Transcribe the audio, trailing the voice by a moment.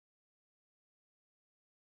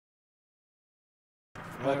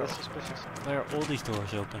Yeah, that's suspicious. Why are all these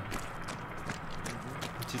doors open?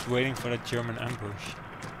 Just waiting for that German ambush.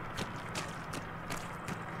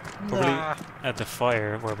 Probably at the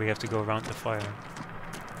fire, where we have to go around the fire.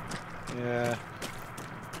 Yeah.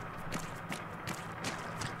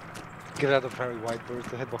 Get out of very wide berth,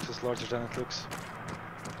 the hitbox is larger than it looks.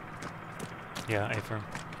 Yeah, Aver.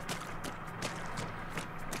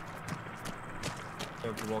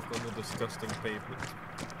 Have to walk on the disgusting pavement.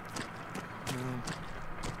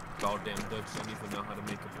 Goddamn Dutch don't even know how to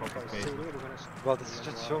make a proper pavement. Well, this is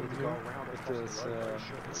just showing you if there's,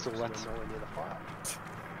 it's still wet.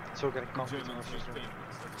 So we're getting concrete.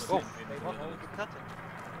 Oh!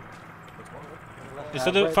 Is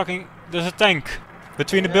that a fucking... There's a tank!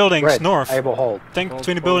 Between the buildings, north! Able hold. Tank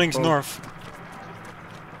between the buildings, north.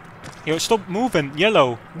 Yo, stop moving!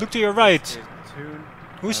 Yellow! Look to your right!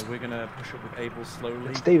 Who's... we're gonna push up with Able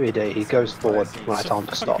slowly. It's DVD, he goes forward when I tell him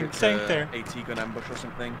to stop. Fucking tank there. AT gun ambush or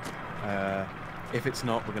something. If it's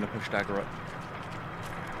not, we're gonna push Dagger up.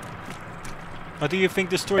 What do you think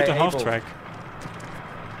destroyed the half track?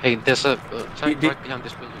 Hey, there's a tank right behind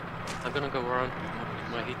this building. I'm gonna go around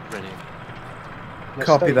with my heat grenade.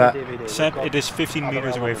 Copy that. Seb, it is 15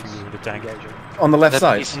 meters away from you, the tank. On the left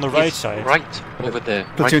side? On the right side. Right over there.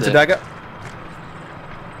 Platoon to Dagger.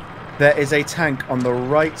 There is a tank on the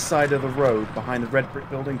right side of the road, behind the red brick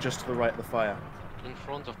building, just to the right of the fire. In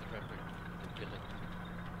front of the red brick building.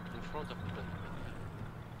 In front of the building.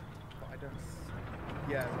 I don't...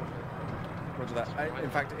 Yeah, roger that. In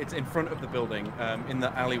fact, it's in front of the building, in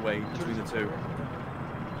the alleyway between the two.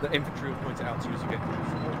 The infantry will point it out to you as you get close.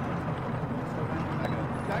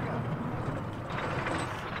 Dagger!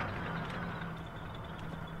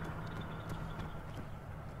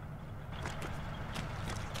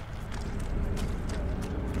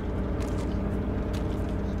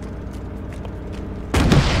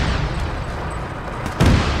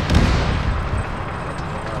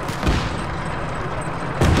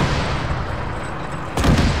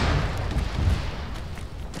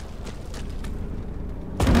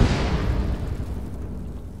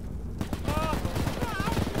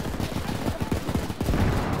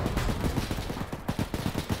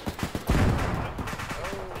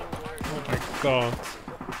 God.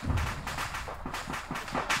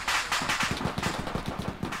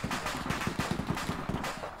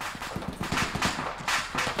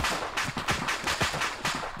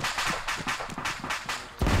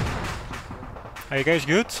 Are you guys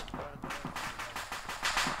good?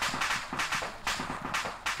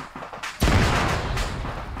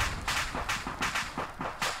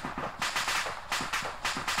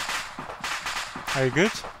 Are you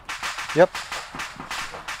good? Yep.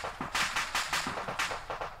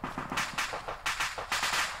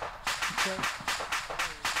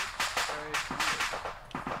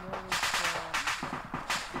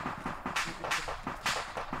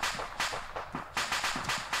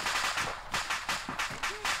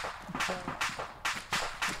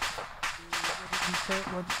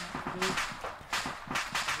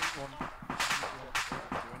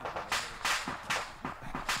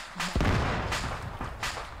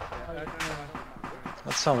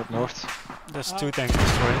 That sounded north. There's 2 tanks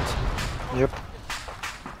destroyed. Yep.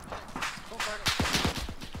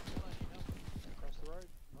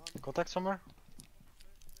 Contact somewhere?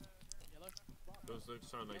 Those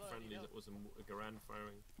sound like friendlies. That was a Garand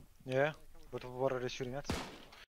firing. Yeah, but what are they shooting at?